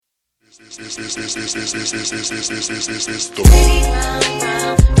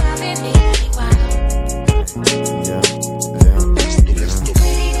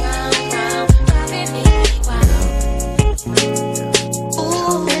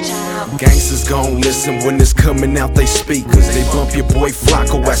Gangsters gon' listen when it's coming out they speakers. They bump your boy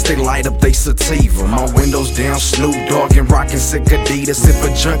Flacco as they light up they sativa. My windows down, Snoop Dogg and rockin' sick Adidas. If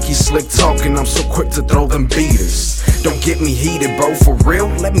a junkie slick talking, I'm so quick to throw them beaters. Don't get me heated, bro, for real,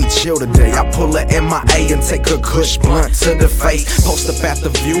 let me chill today. I pull a MIA and take a kush blunt to the face. Post up at the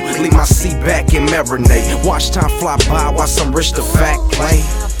view, leave my seat back and marinate. Watch time fly by while some rich the fact play.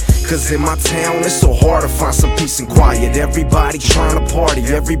 Cause in my town it's so hard to find some peace and quiet. Everybody tryna party,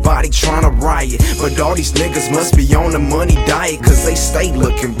 everybody tryna riot. But all these niggas must be on the money diet, cause they stay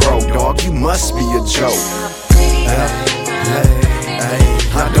looking broke, dog, you must be a joke.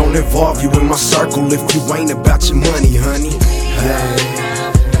 I don't involve you in my circle if you ain't about your money, honey.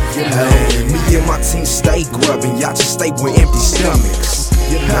 Me and my team stay grubbing, y'all just stay with empty stomachs.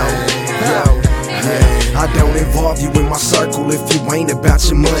 I don't involve you in my circle if you ain't about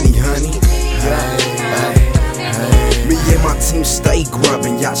your money, honey. Me and my team stay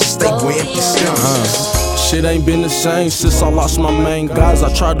grubbing, y'all just stay with empty stomachs. Shit ain't been the same since I lost my main guys.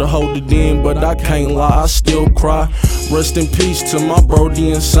 I tried to hold it in, but I can't lie, I still cry. Rest in peace to my bro,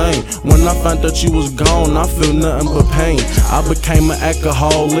 the insane. When I found out you was gone, I feel nothing but pain. I became an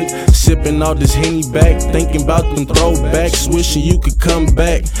alcoholic, sipping all this Henny back, thinking about them throwbacks, wishing you could come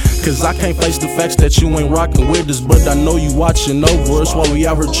back. Cause I can't face the facts that you ain't rocking with us, but I know you watching over us while we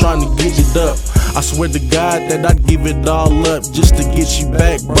out here trying to give it up. I swear to God that I'd give it all up just to get you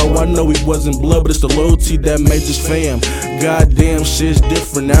back, bro. I know it wasn't blood, but it's the loyalty that made this fam. Goddamn, shit's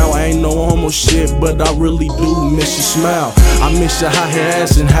different now. I ain't no homo shit, but I really do miss your smile. I miss your hot hair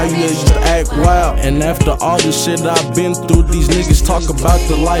ass and how you used to act wild. And after all the shit I've been through, these niggas talk about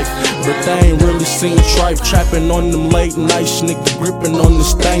the life, but they ain't really seen trife. Trapping on them late nights, nigga gripping on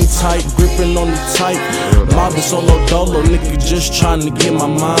this thing tight, gripping on the tight. Mobbing solo dolo, nigga just trying to get my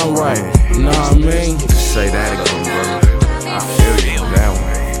mind right. Know what I mean? Say that again, bro. I feel you on that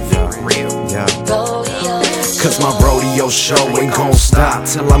one. Yeah. Cause my rodeo show ain't gon' stop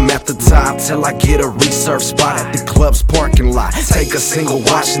till I'm at the top, till I get a reserved spot at the club's parking lot. Take a single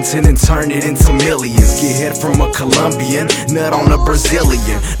Washington and turn it into millions. Get head from a Colombian, nut on a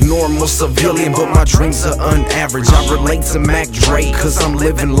Brazilian. Normal civilian, but my dreams are unaverage. I relate to Mac Dre, cause I'm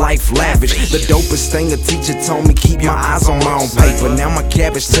living life lavish. The dopest thing a teacher told me, keep my eyes on my own paper. Now my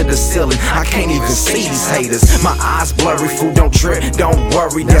cabbage to the ceiling, I can't even see these haters. My eyes blurry, fool, don't trip, don't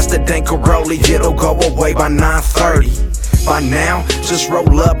worry. That's the Dankaroli, it'll go away by 9:30. By now, just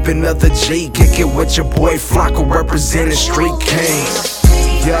roll up another G, kick it with your boy Flacco, representing Street Kings.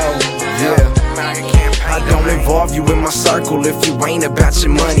 Yo, yeah. I don't involve you in my circle if you ain't about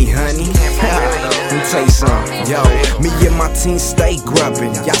your money, honey. Let me tell you something, yo. Me and my team stay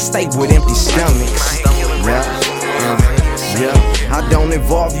grubbing, y'all stay with empty stomachs. I don't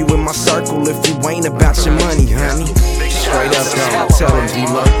involve you in my circle if you ain't about your money, honey. Straight up, y'all, tell them,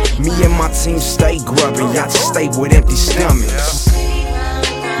 D-Lo. Me and my team stay grubbing, y'all just stay with empty stomachs.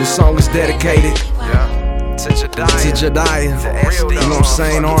 This song is dedicated to Jediah. You know what I'm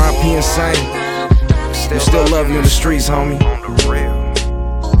saying? R.I.P. Insane. We still love you in the streets, homie.